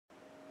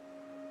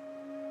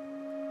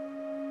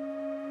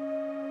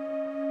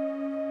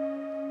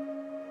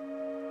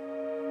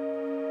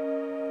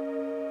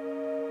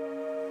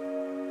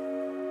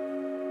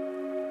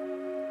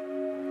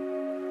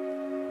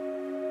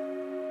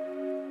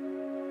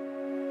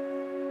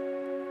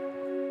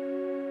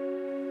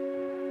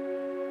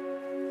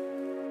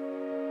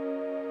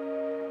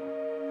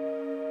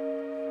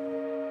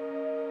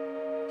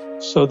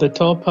So the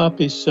tall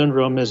poppy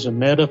syndrome is a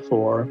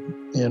metaphor,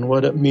 and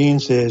what it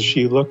means is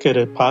you look at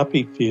a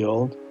poppy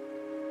field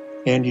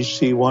and you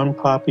see one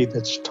poppy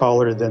that's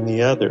taller than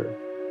the other.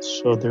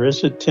 So there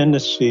is a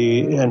tendency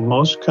in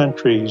most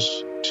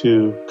countries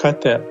to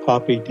cut that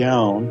poppy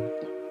down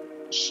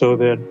so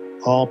that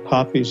all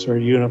poppies are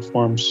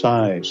uniform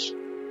size.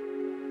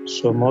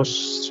 So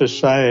most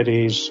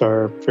societies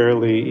are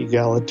fairly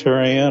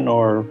egalitarian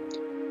or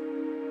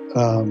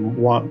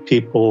want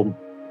people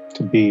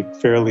to be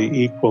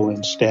fairly equal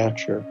in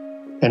stature.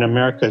 And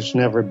America's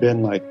never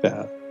been like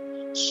that.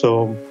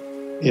 So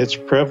it's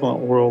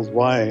prevalent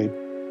worldwide.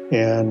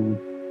 And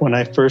when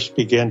I first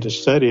began to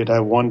study it,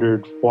 I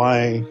wondered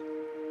why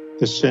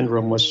the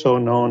syndrome was so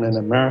known in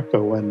America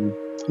when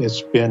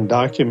it's been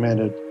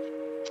documented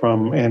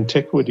from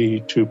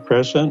antiquity to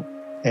present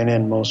and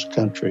in most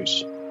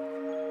countries.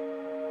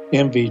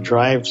 Envy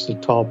drives the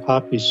tall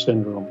poppy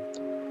syndrome.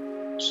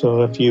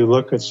 So if you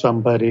look at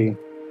somebody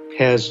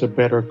has a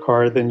better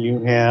car than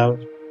you have,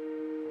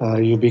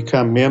 you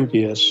become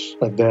envious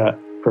of that,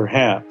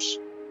 perhaps.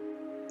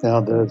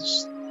 Now, the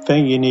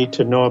thing you need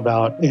to know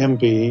about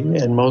envy,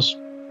 and most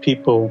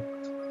people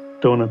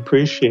don't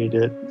appreciate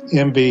it,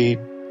 envy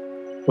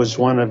was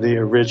one of the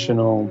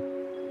original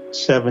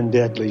 7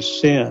 deadly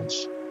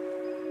sins.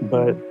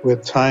 But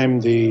with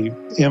time, the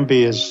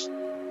envy is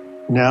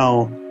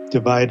now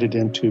divided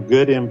into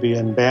good envy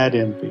and bad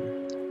envy.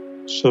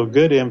 So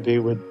good envy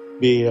would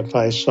be if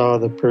I saw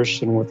the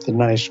person with the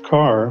nice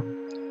car,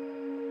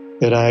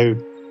 that I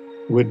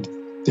would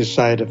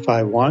decide if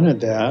I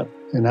wanted that.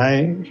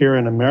 And here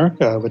in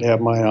America, I would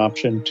have my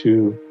option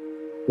to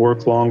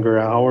work longer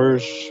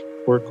hours,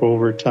 work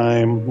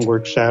overtime,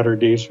 work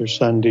Saturdays or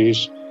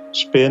Sundays,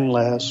 spend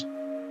less,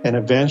 and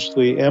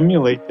eventually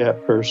emulate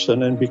that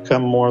person and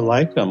become more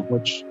like them,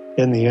 which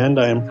in the end,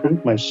 I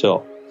improve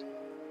myself.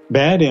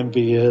 Bad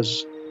envy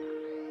is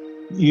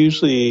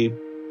usually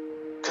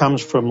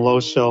comes from low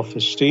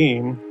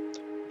self-esteem,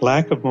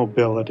 lack of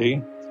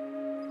mobility,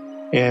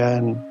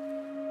 and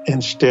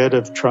instead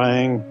of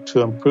trying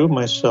to improve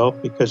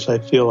myself because I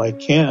feel I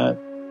can't,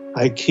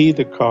 I key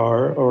the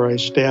car or I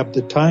stab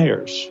the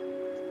tires.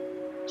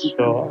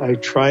 So I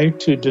try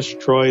to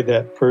destroy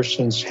that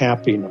person's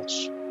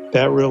happiness.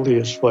 That really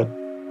is what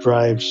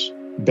drives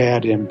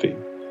bad envy.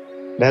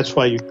 That's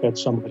why you cut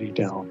somebody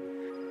down.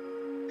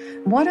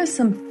 What are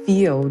some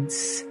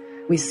fields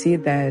we see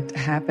that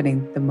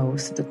happening the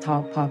most, the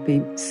tall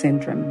poppy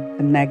syndrome,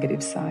 the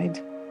negative side?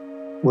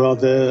 Well,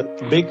 the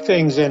big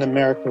things in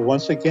America,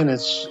 once again,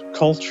 it's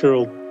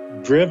cultural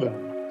driven.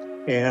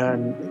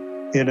 And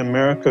in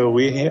America,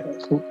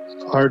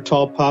 our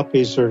tall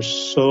poppies are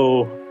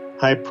so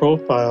high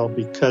profile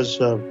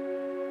because of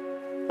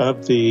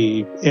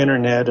the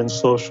internet and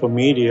social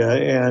media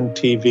and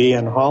TV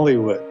and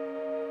Hollywood.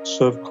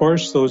 So, of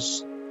course,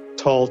 those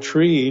tall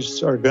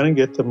trees are going to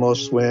get the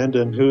most wind.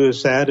 And who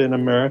is that in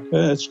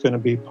America? It's going to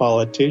be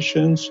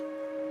politicians,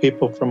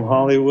 people from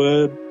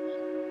Hollywood,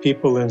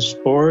 people in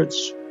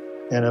sports,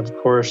 and of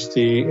course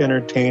the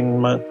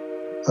entertainment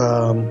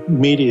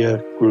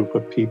media group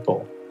of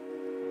people.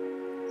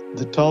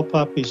 The tall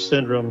poppy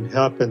syndrome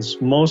happens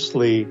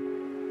mostly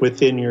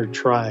within your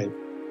tribe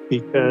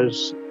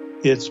because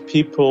it's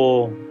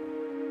people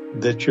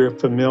that you're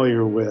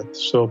familiar with.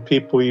 So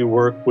people you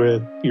work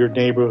with, your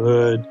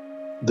neighborhood,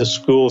 the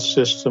school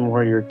system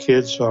where your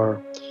kids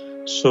are.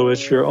 So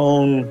it's your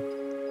own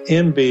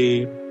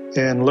envy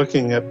and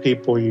looking at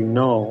people you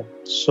know.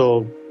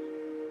 So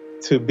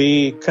to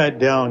be cut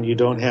down, you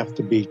don't have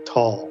to be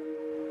tall.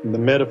 And the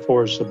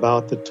metaphor is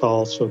about the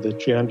tall so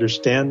that you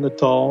understand the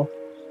tall.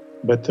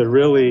 But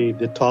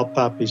the tall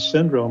poppy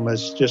syndrome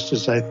is just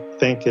as I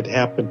think it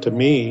happened to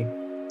me.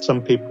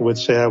 Some people would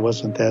say I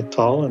wasn't that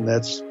tall, and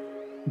that's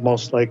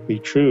most likely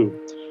true.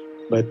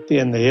 But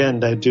in the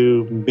end, I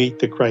do meet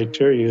the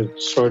criteria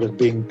of sort of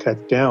being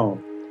cut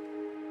down.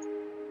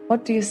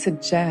 What do you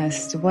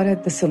suggest? What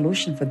is the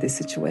solution for this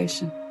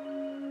situation?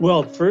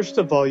 Well, first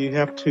of all, you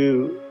have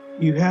to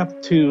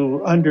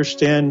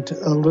understand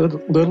a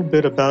little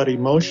bit about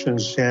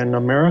emotions. And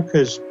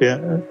America's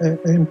been,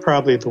 and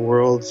probably the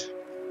world,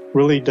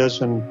 really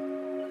doesn't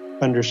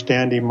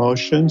understand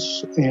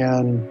emotions.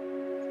 And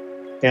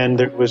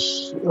there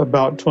was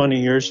about 20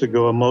 years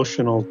ago,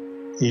 emotional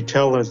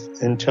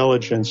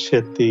intelligence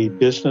hit the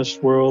business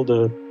world.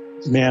 A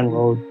man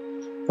wrote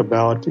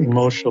about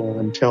emotional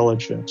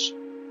intelligence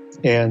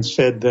and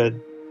said that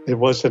it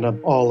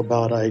wasn't all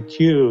about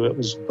IQ, it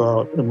was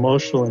about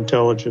emotional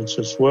intelligence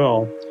as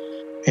well.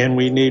 And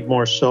we need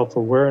more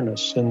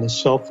self-awareness. And the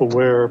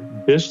self-aware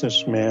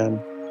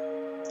businessman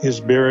is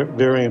very,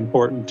 very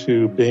important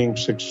to being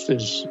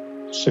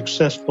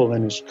successful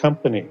in his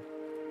company,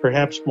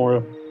 perhaps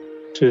more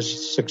to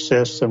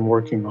success than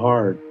working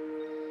hard.